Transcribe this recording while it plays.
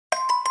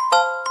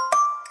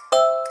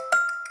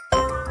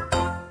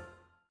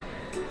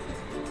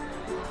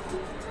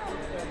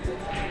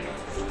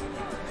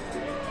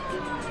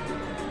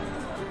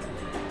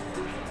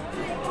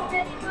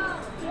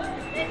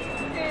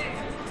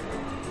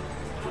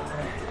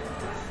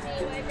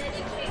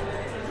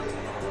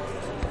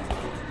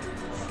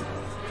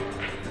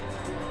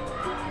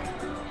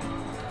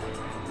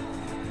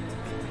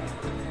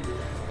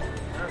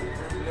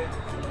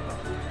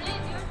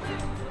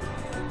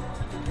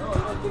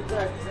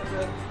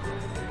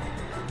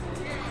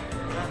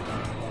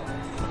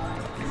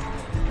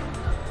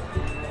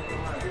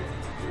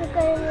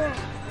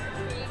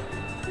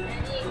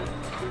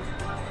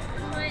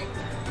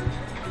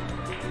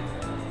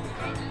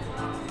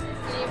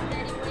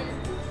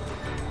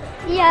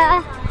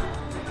Yeah.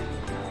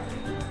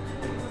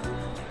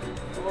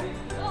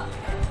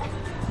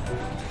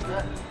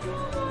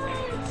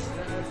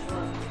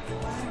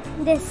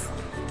 This.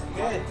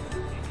 Okay.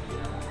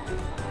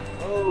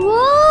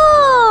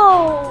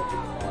 Whoa!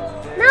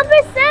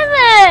 Number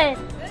 7.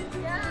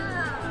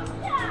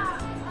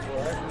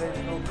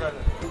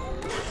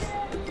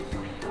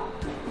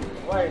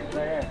 White,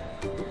 right here.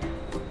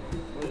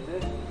 What's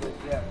this?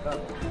 Yeah,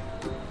 come.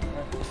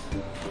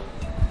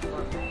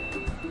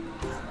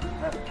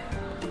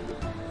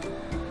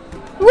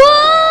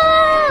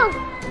 Whoa!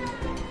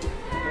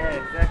 Yeah,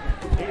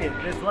 exactly. Here,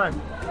 this one.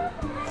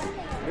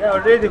 Yeah,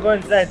 already go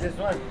inside this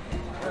one.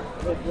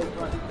 This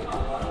one.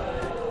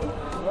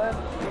 One,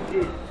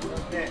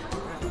 okay.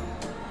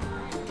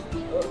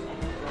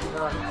 Oh,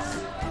 no.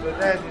 So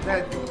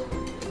that.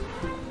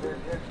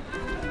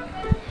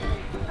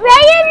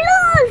 Ryan,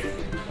 loose!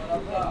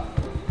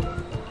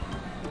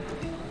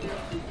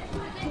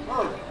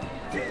 Oh.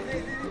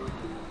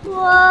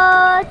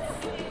 What?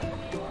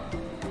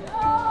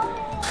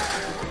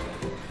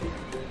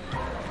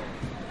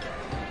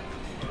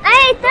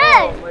 Hey,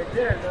 there! Oh, my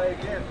dear, no, I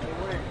can't.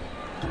 Wait.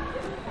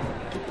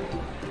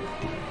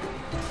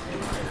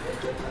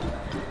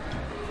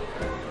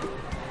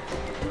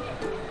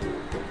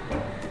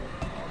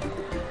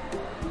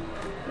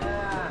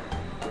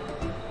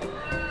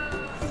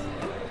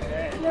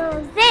 No,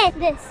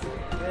 this.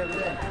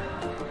 There.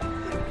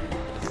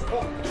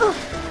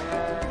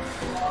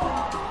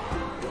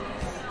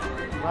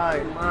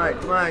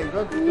 Mine.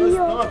 Don't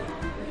stop.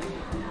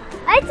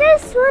 I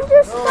just want to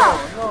stop.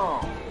 No.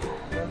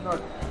 You're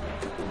not.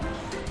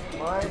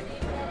 Mine.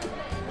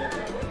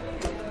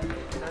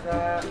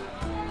 Ta-da.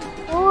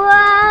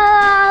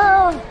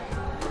 Wow!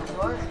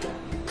 What?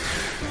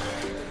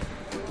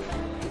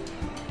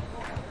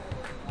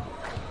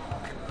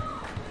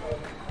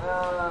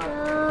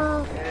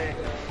 Okay.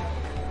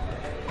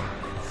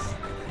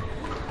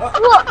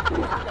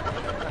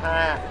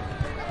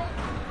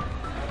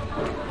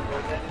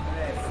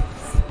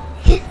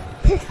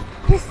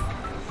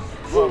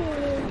 Whoa!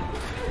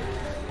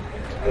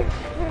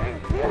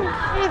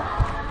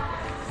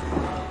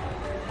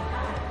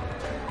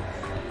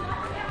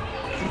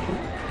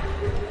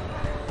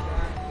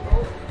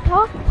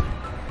 Huh?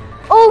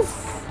 Oof!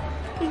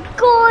 You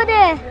got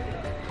it!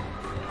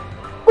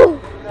 Ooh!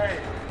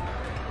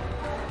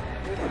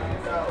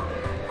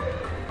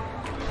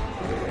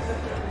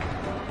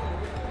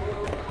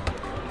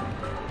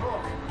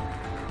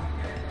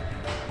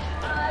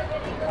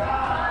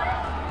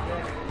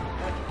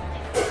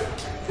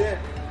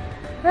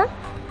 Huh?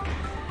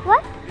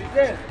 What?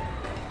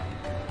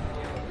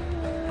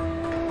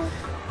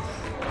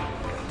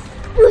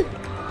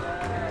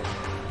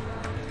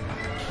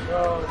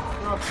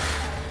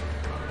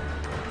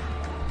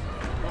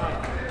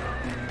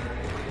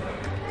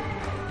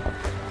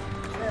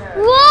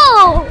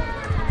 Whoa!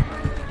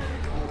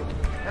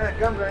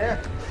 Come right here.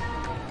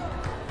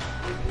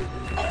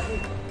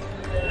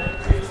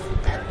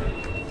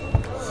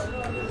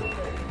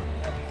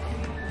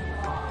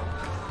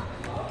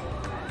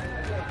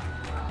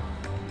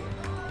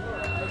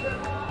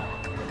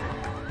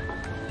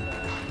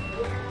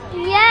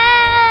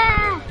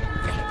 Yeah!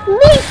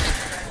 Me!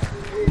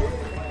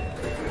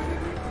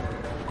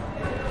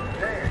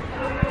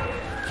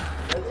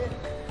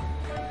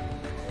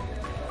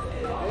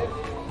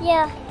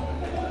 Yeah.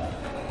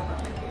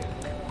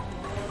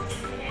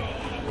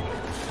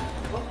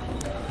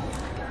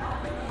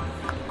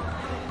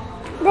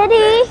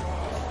 Daddy!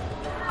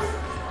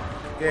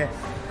 Okay.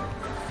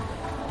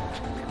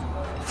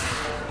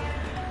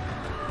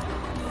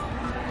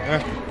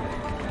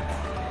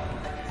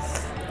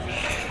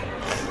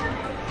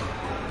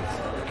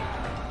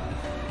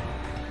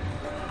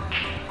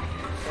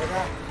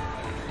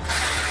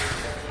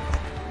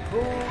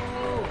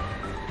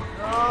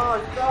 No,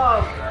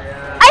 stop.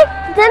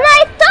 Then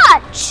I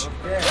touch.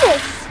 Okay.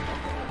 Yes.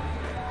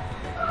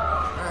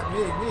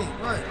 Me.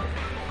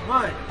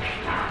 Mine.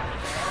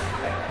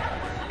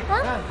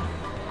 Huh?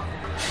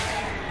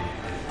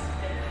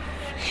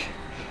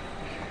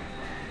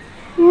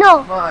 No.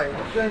 Mine.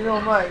 Okay, no,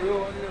 mine.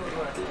 You.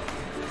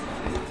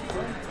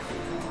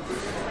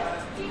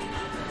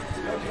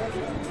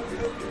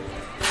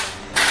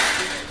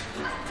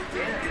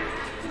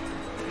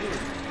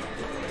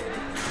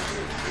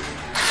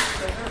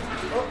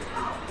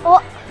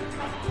 Oh.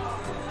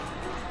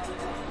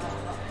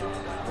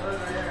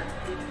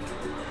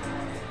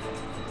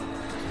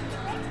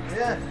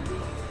 Yeah.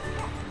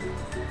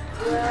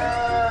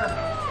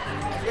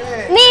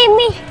 Okay. Me.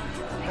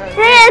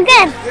 Say it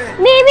again.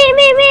 Me.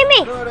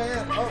 Go right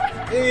here. Oh,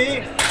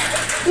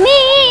 Me.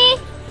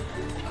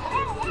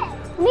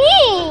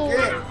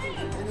 Okay.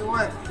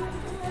 Anyone?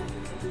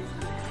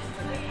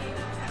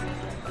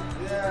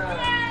 Yeah.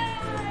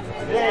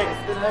 Yeah,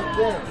 still have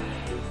them.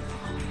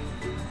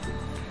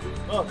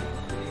 Oh.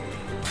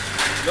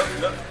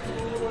 Look.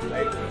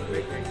 Wait.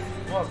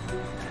 Oh.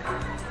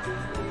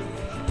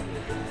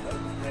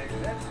 Like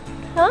that.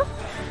 Huh?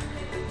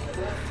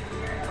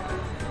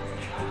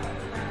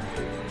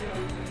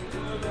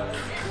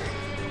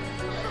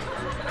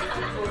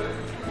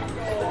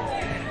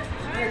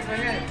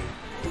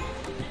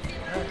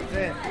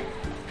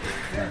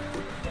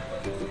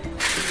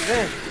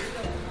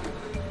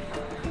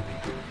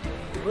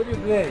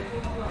 play.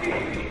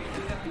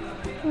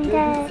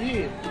 The, See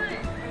it.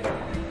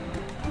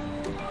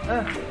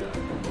 Huh?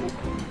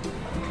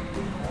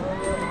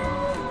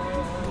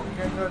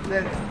 Cannot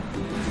let it.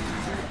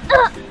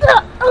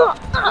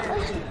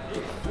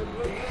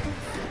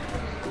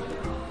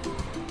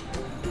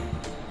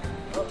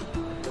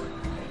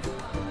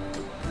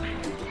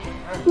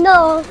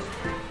 no.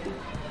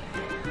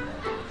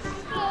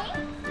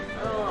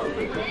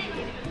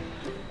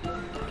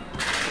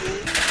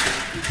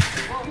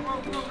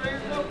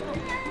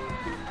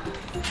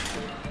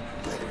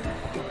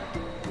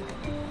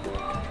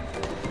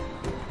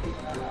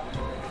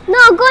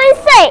 No, go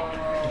inside.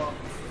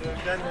 You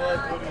can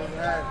hold with your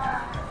hand.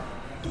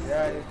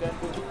 Yeah, you can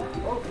do.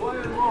 Oh, boy,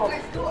 more.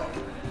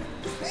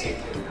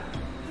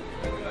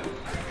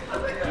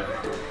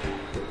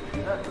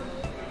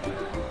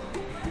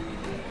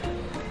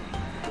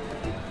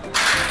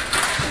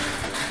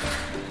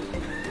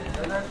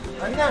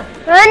 Anna.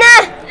 Rana.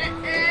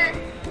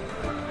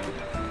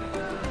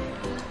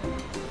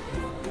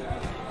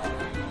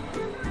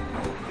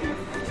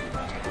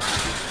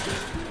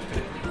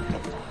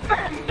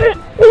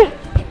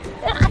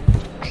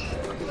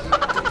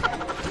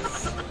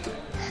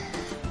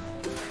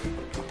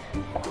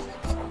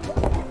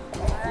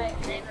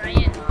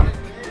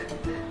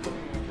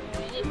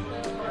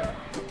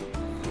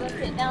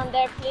 Sit down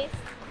there, please.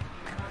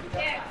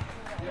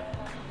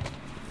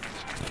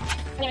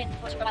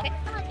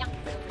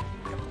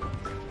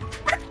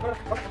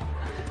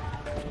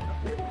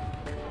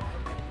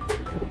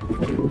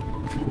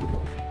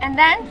 And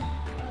then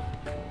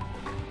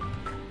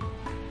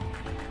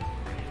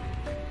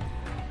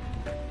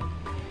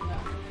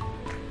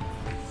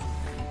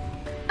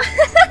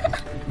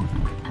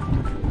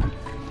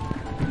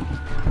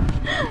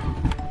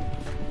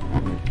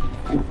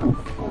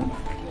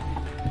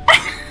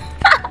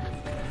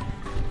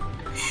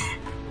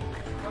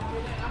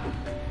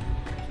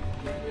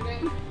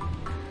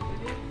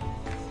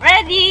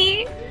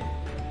ready.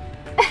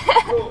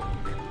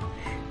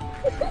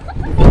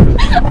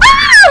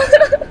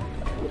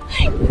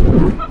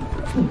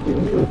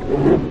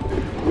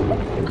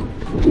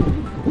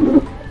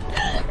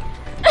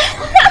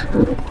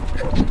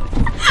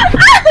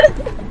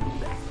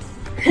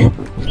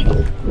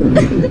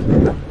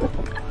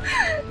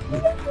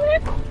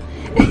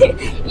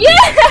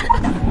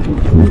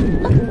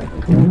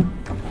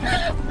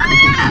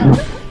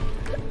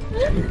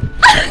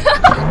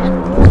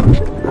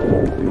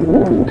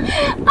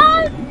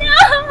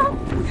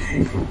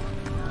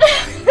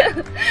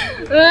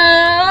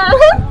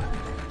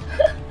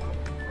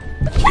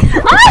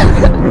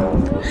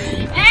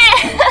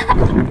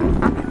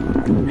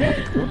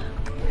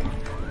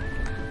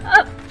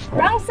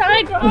 Wrong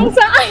side, wrong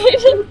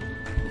side.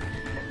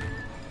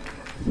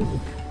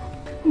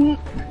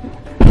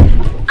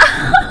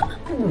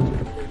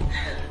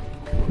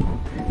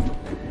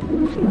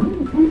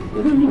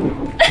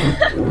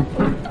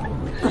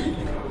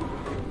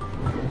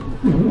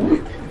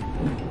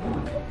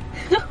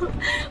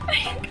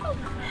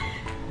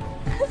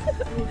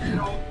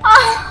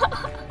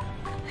 Oh,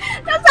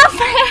 that's not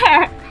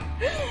fair.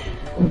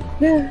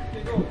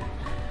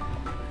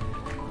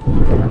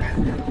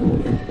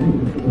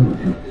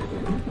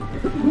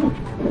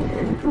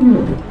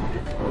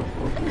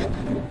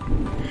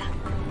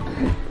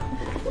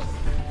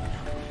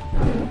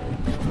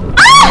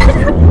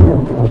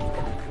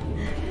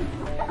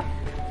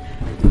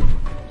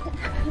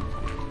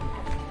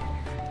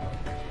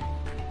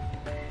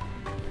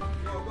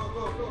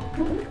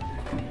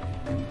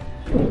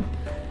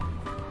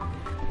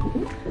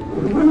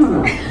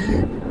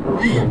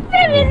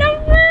 Baby, no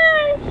more.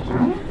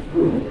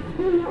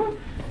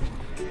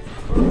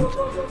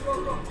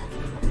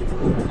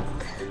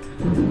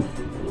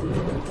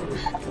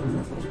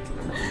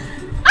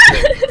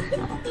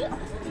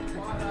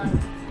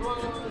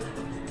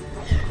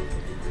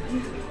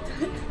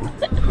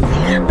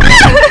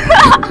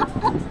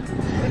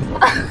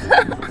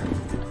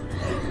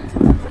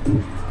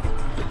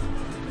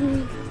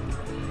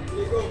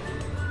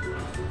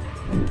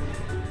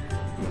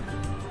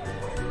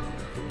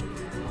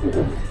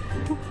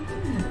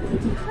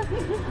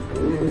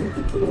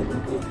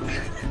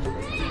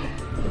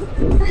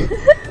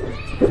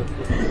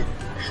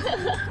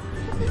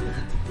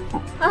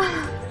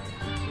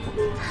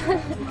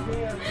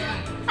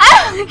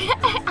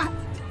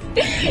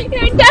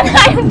 You're done,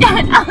 I'm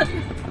done.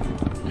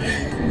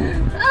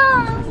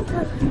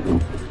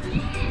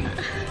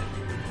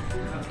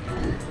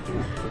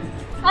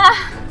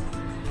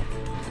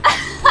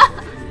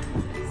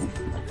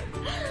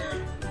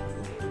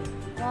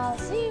 Wow,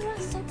 see, it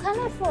was so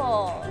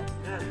colorful.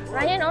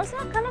 Ryan also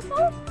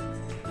colorful?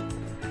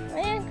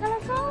 Ryan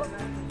colorful?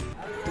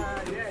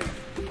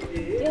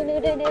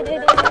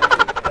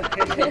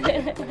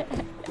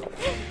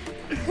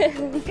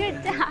 Good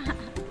job.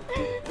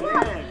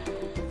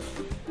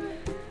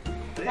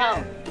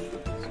 Wow.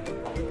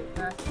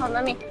 Hold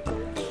on me.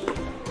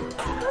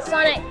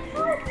 Sonic.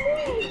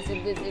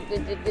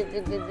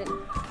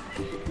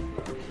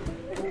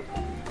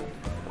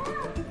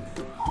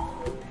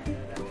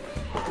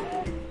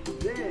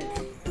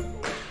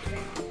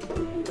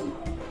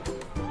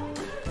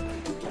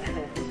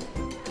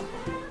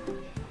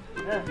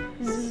 Yeah.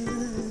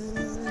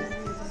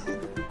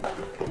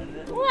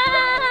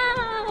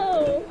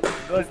 Wow!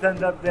 Go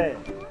stand up there.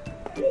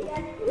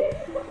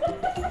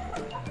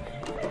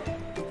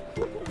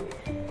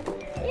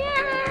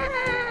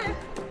 Yeah!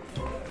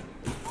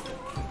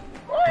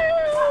 Woo!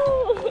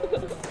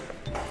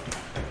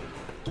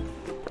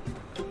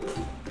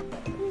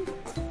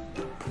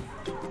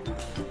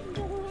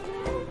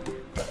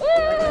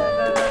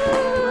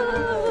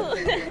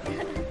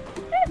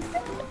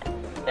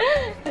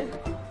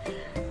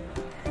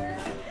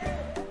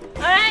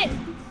 Alright,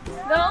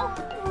 go.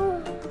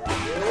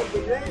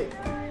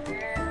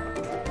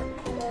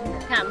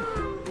 Come.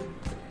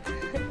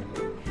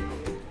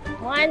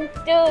 1,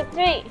 2,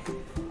 3.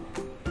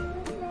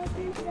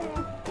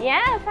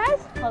 Yeah,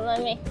 fast. Hold on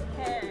me.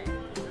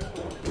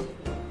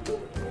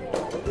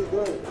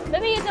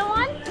 Maybe you don't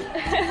want?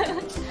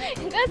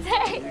 Go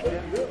take.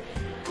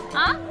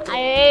 Huh?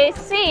 I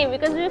see,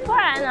 because before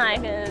I know I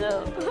can do.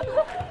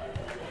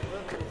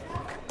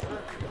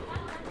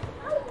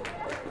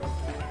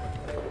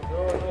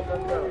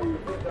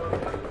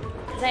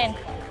 Zayn.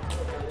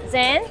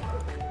 Zayn?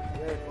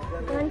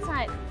 Go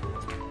inside.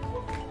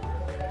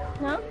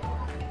 No?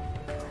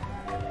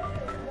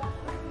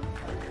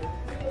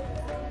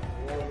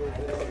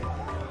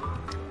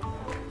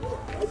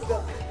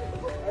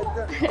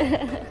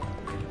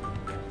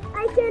 I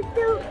can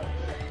do.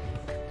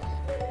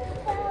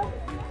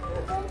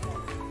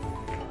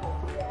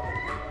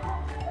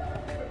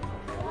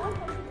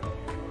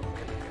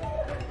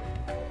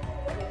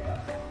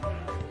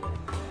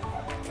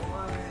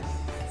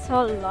 So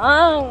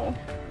long.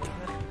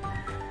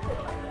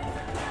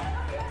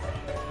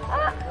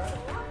 Ah.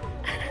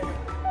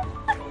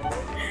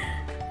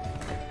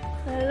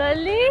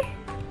 Loli.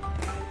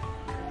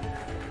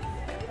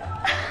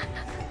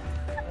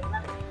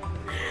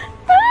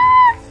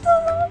 Ah, so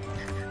long.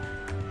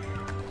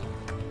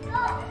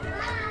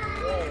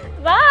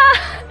 Bye.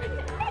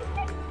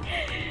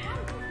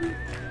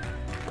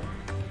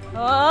 Oh.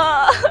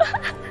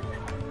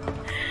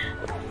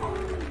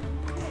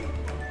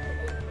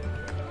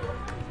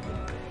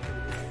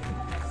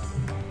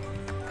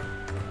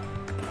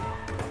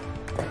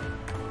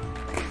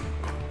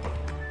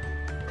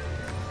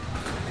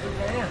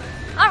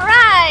 All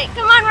right,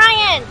 come on,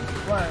 Ryan.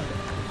 1,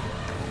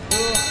 2,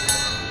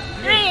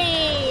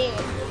 3.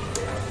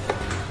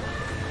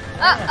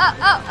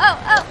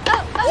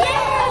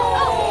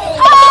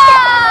 Oh,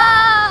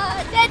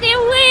 Daddy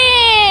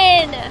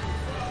win.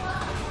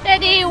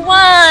 Daddy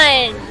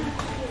won.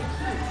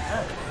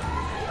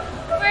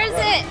 Where is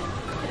it?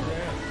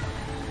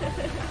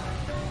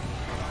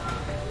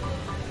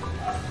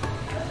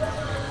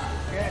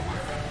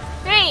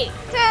 Three,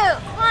 2,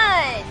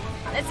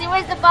 1. Let's see,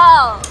 where's the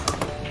ball?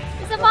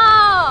 Where's the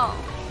ball?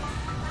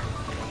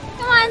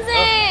 Come on,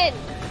 Zayn.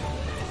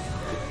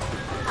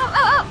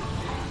 Oh.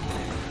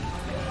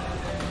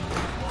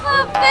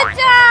 Oh, good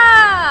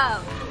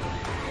job.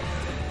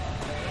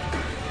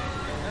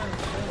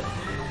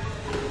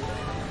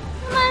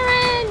 Come on,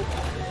 Ryan.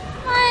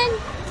 Come on.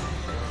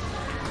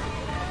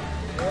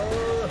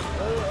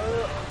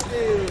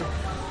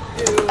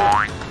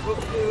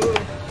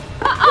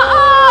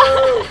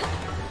 Oh.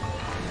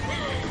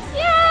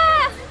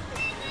 Yeah.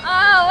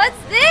 Oh,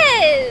 what's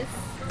this?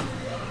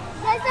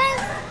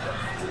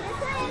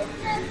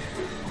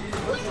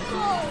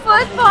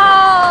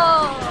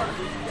 Football.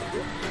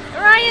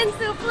 Ryan's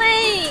still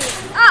playing.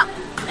 Oh,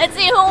 let's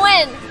see who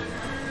wins.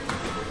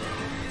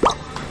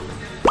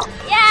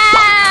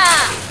 Yeah.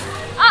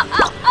 Oh.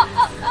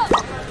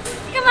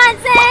 Come on,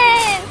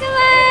 Zayn. Come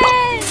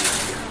on.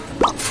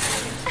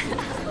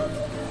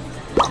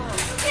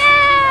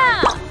 Yeah.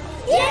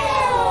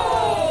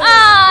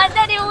 Oh,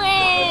 Daddy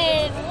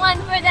win. 1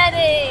 for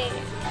Daddy.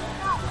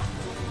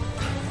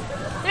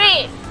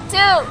 3, 2,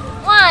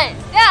 1,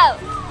 go.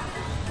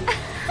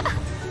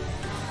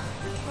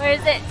 Where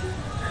is it?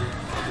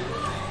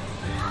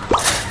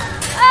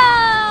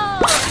 Oh!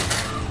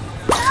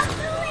 Stop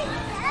doing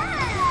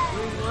that.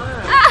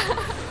 Ah.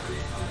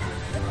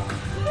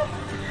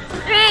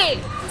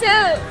 3, 2,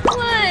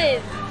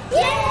 1.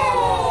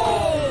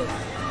 Yay!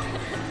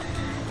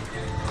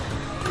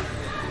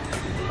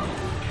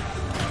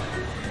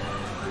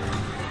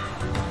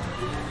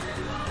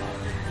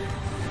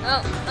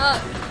 Oh,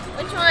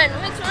 which one?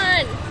 Which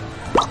one?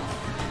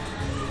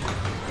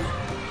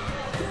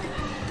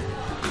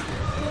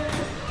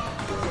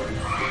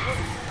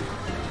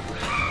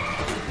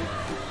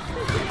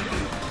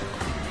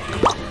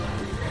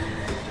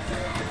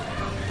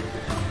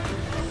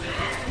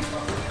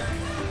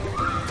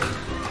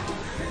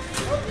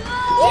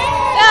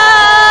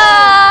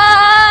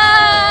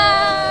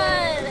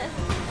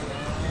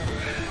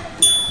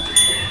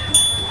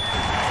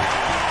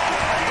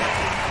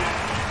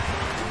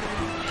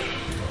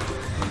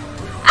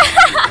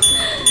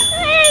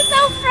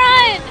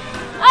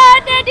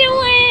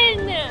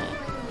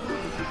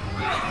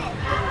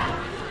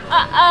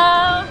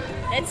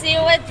 Let's see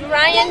what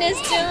Ryan is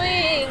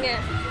doing.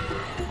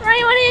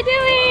 Ryan, what are you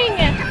doing?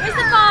 Where's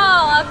the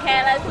ball? Okay,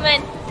 let's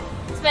win.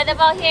 Spread the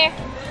ball here.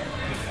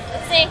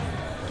 Let's see.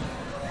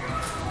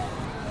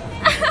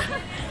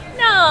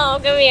 go!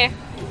 Come here.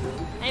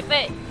 I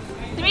put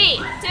 3,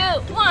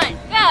 2, 1,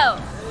 go!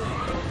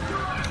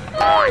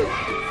 Woo!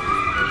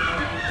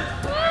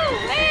 Woo!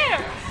 Where?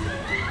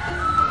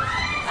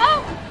 Oh,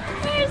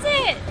 where is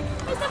it?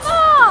 Where's the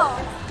ball?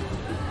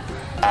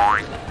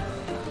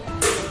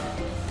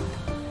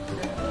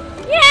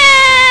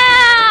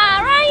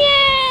 Yeah!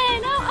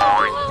 Ryan!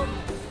 Oh.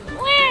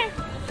 Where?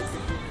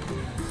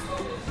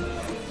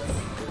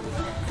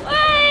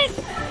 What?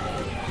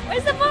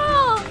 Where's the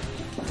ball?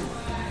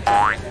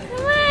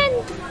 Come on!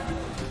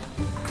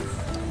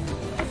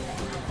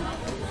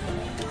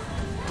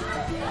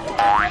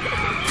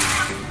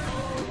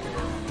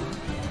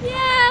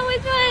 Yeah,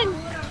 which one?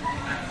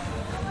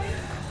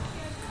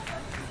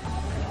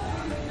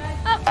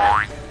 Oh.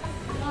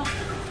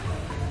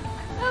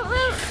 Oh,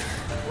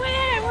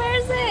 where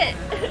is it?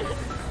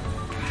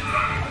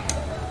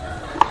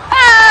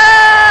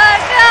 Oh,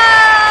 go!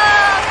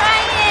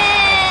 Ryan!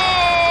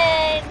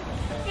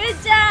 Good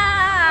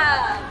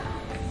job!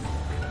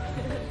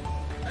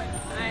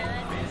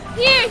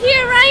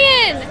 Here,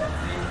 Ryan!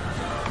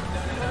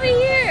 Over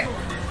here!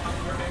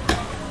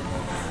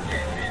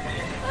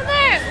 Oh,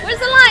 there! Where's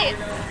the light?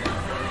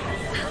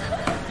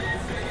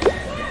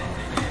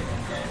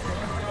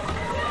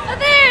 Oh,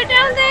 there!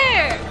 Down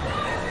there!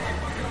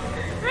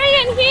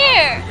 Ryan,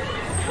 here!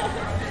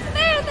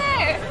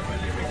 There!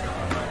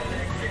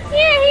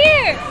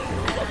 Here!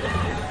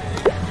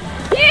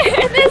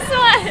 Here, this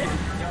one!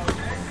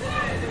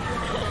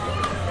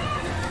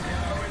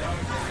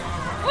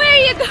 Where are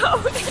you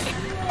going?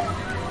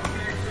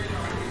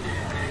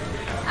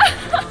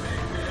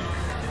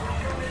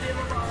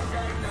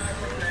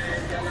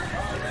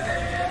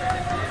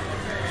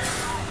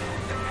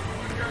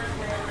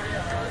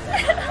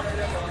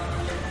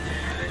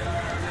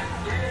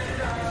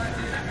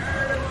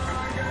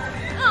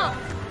 Oh.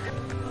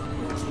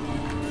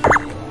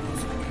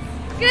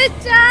 Good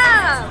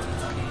job!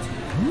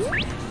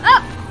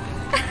 Oh!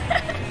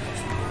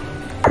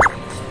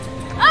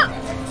 Oh!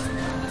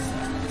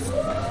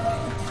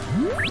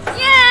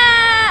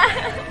 Yeah!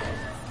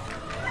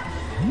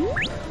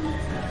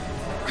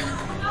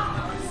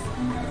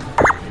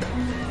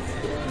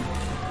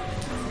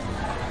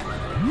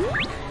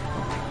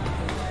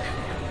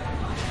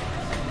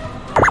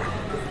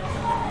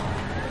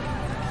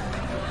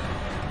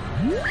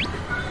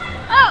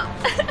 Oh!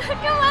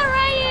 Come on,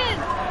 Ryan!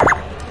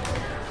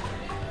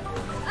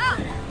 Oh!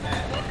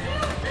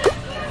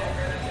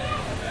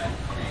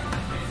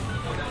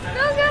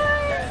 Go,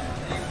 Ryan!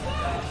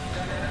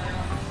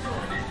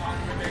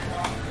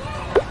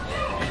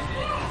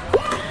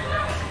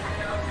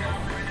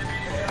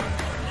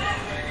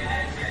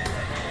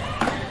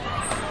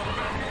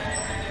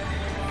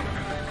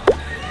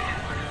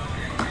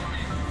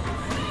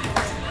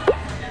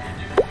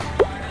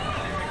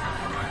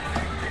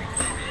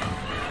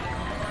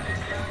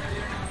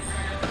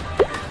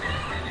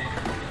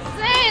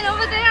 Zayn,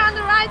 over there on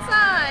the right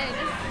side.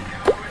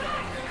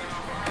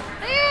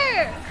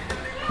 There.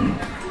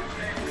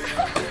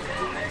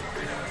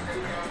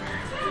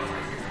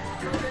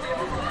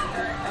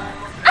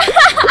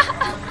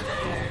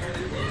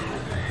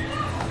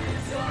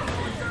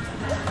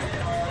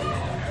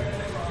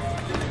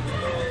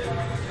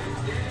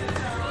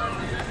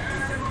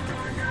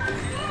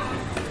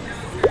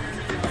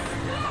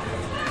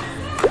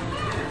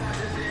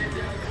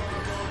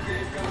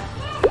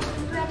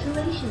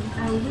 Congratulations,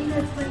 our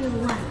winner for your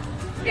one.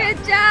 Good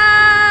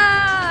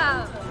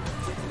job!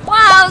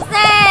 Wow,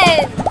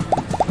 Zayn!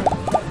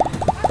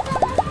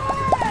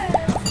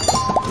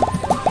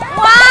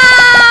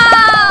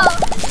 Wow!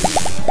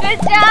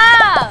 Good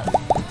job!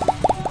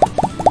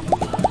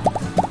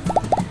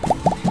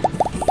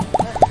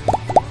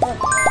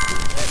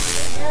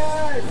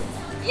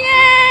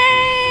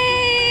 Yay!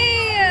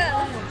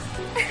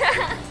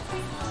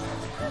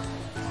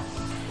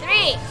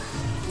 3,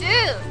 2,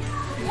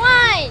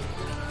 1.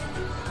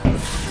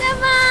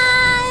 Come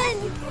on!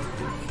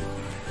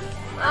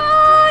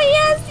 Oh,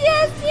 yes!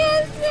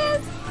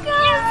 Go,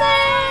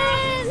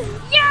 Zayn!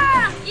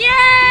 Yeah!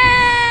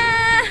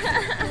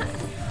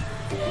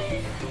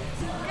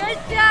 Good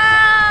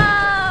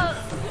job!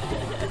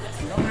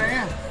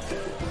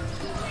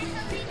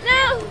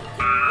 No!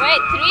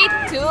 Wait,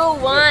 3, 2,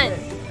 1.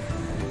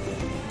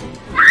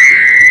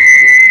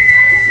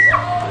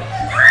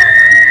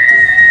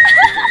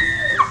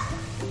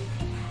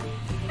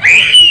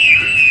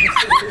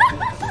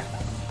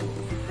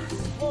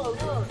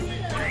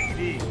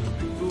 Three,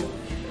 two,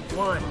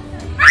 one.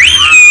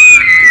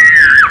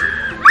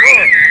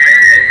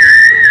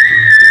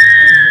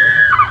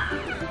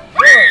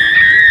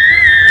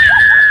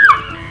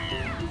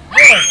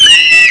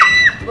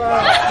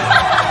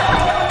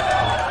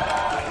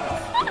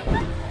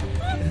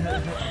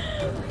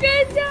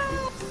 Good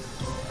job!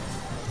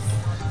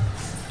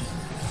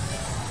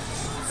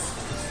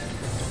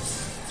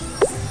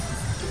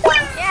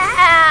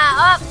 Yeah!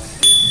 Up!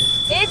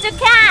 You need to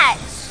catch!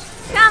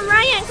 Come,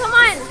 Ryan, come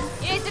on!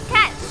 You need to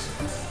catch!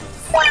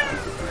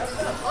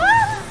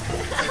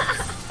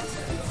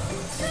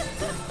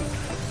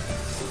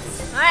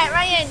 Alright,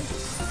 Ryan!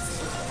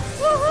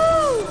 Woo!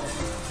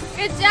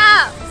 Good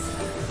job.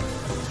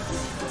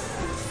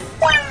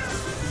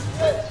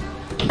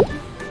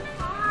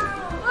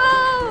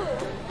 Whoa.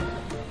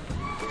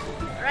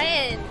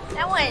 Ryan,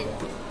 that one.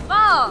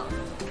 Ball.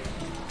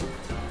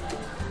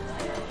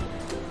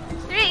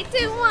 3,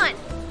 2, 1.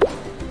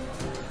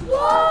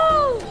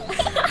 Whoa.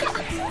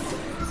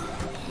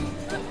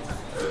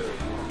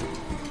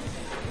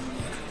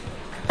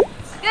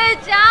 Good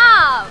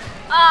job.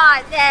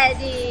 Oh,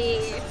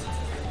 Daddy.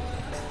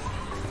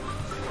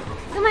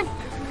 Come on.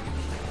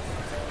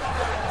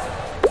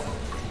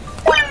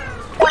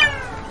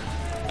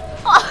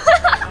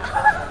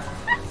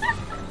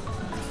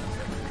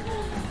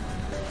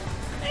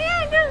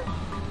 Yeah, go.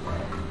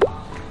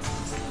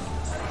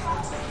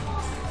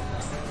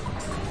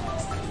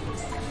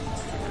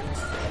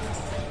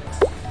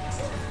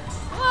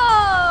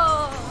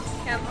 Whoa.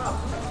 Careful.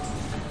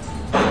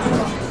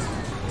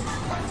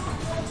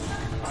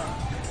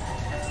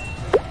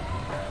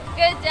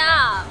 Good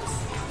job.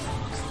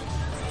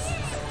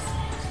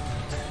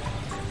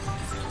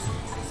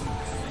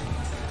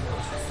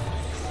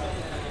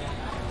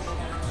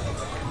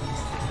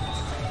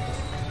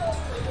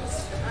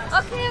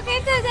 Okay,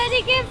 so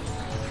Daddy give.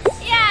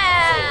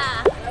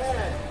 Yeah.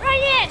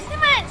 Ryan,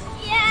 come on.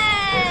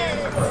 Yes.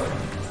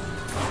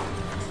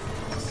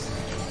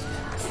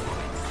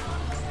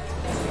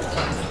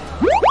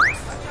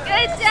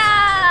 Good job.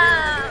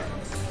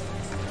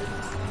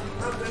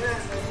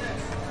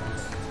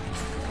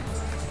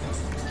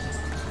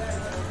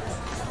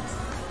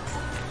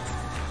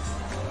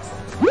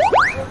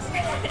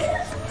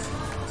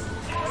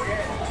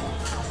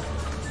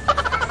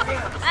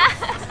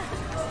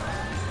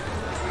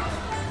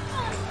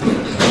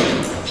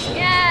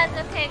 Yeah, it's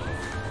okay.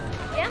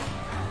 Yeah?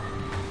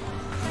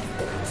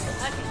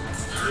 Okay.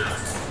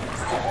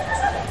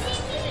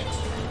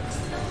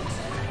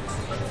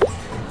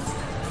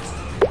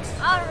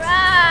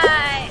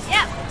 Alright.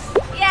 Yep.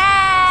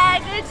 Yeah,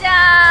 good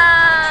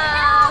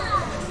job.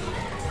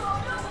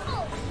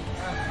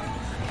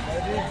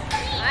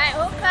 Alright,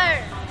 hooker.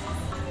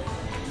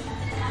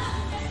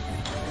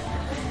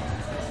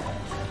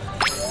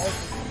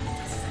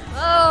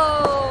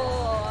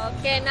 Oh,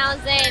 okay, now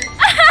Zayn.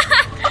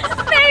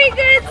 Very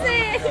good,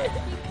 Zayn.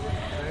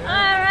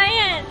 Alright,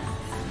 Ryan.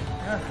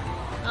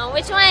 Oh,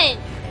 which one?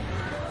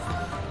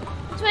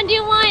 Which one do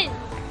you want?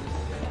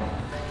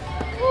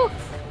 Woo.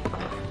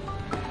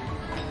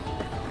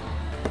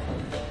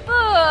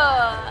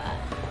 Oh.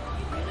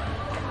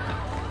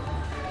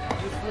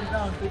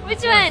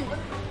 Which one?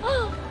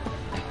 Oh.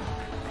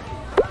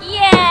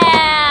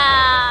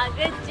 Yeah,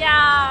 good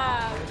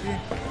job.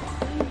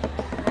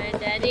 Alright,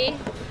 Daddy.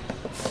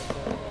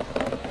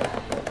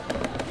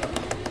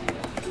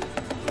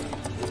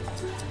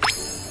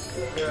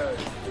 Good.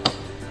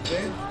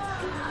 Zayn?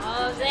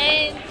 Oh,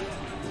 Zayn.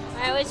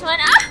 Alright, which one?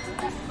 Ah!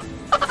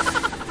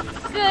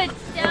 Good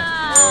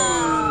job.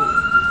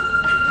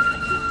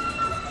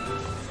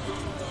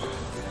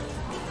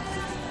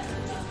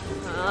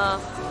 Oh,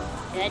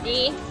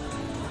 Daddy.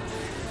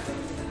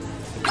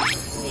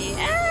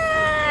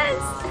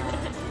 Yes.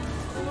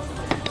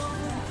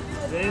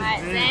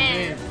 Alright,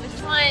 Zayn. Which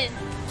one?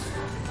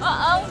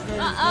 Uh-oh.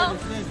 Uh-oh.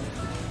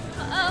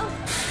 Uh-oh.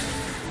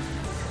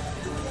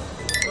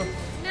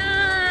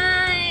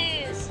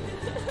 Nice.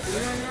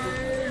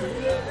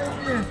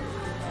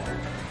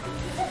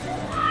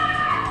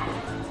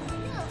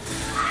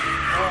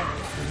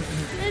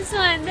 This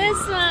one,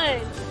 this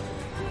one.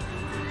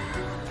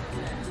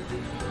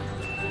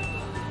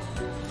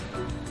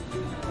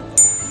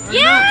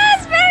 Yes,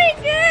 very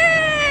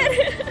good.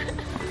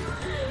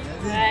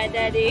 Alright,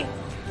 Daddy.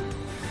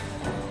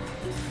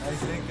 I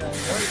think I know.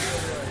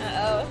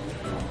 Uh-oh.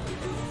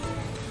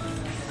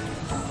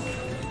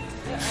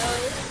 Uh-oh.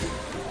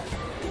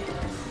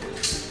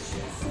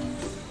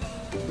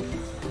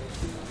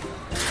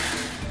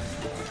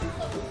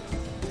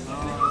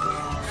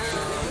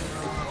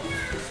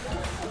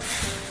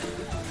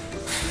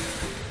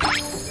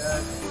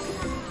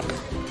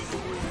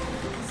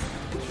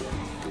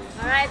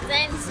 Alright,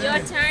 Zayn, it's your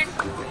turn.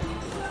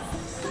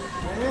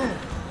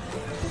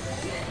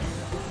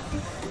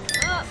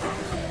 Oh.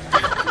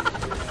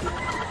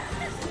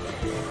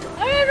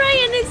 Alright,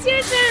 Ryan, it's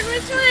your turn.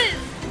 Which one?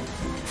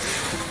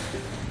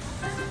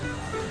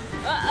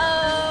 Uh-oh.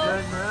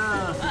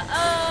 Uh-oh.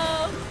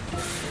 Uh-oh.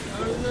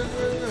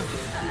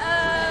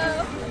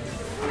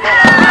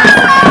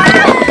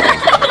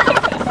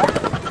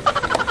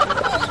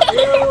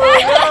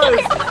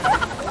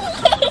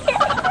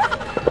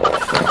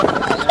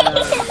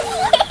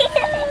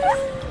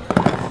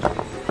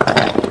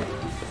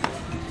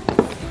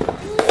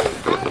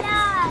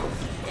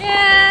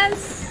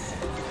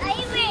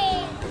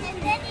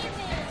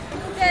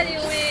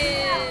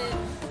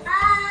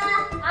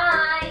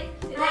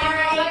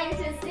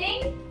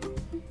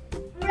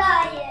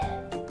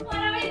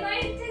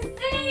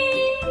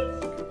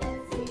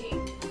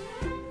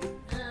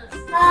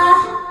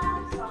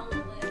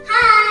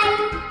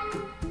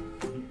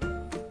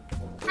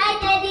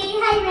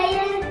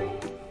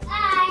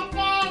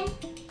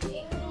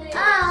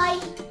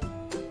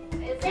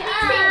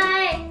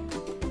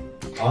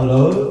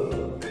 Hello.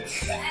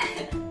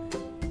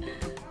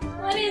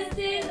 What is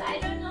this? I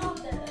don't know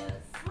this.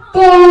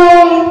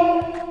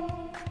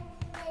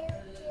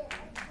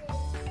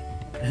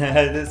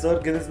 This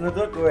work, this not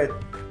work. Wait.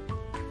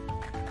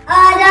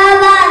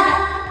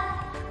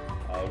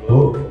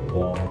 Hello.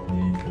 1,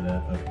 2,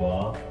 3,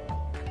 4.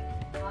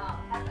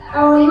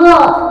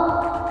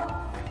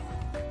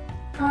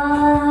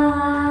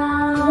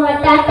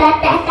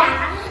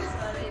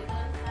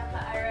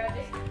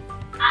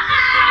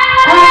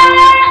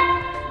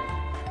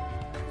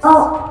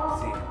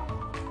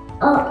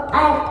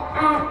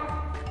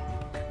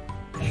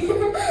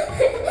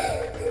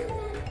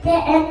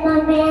 And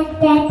mommy and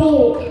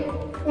daddy.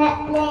 Let's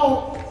play.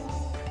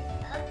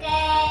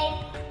 Okay.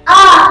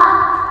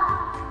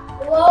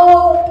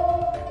 Whoa.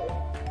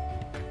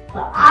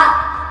 Wow,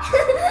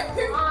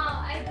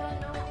 I don't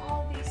know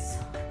all these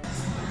songs.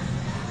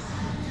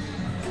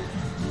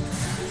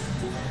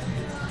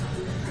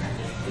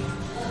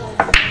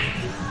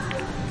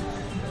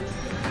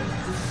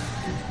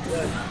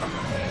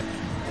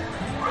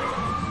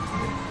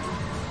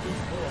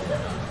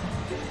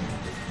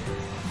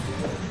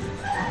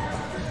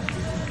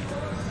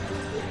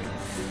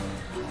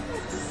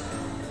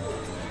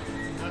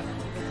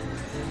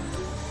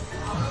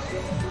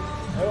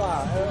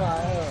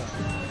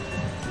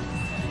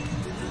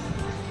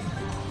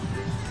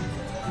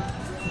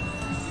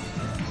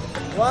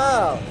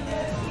 Wow.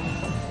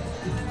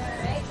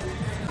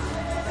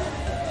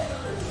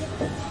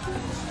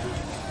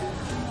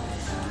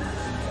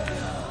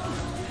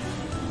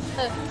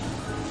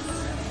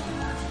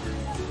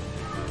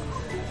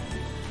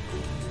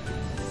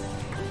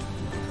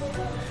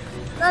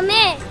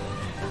 Mommy.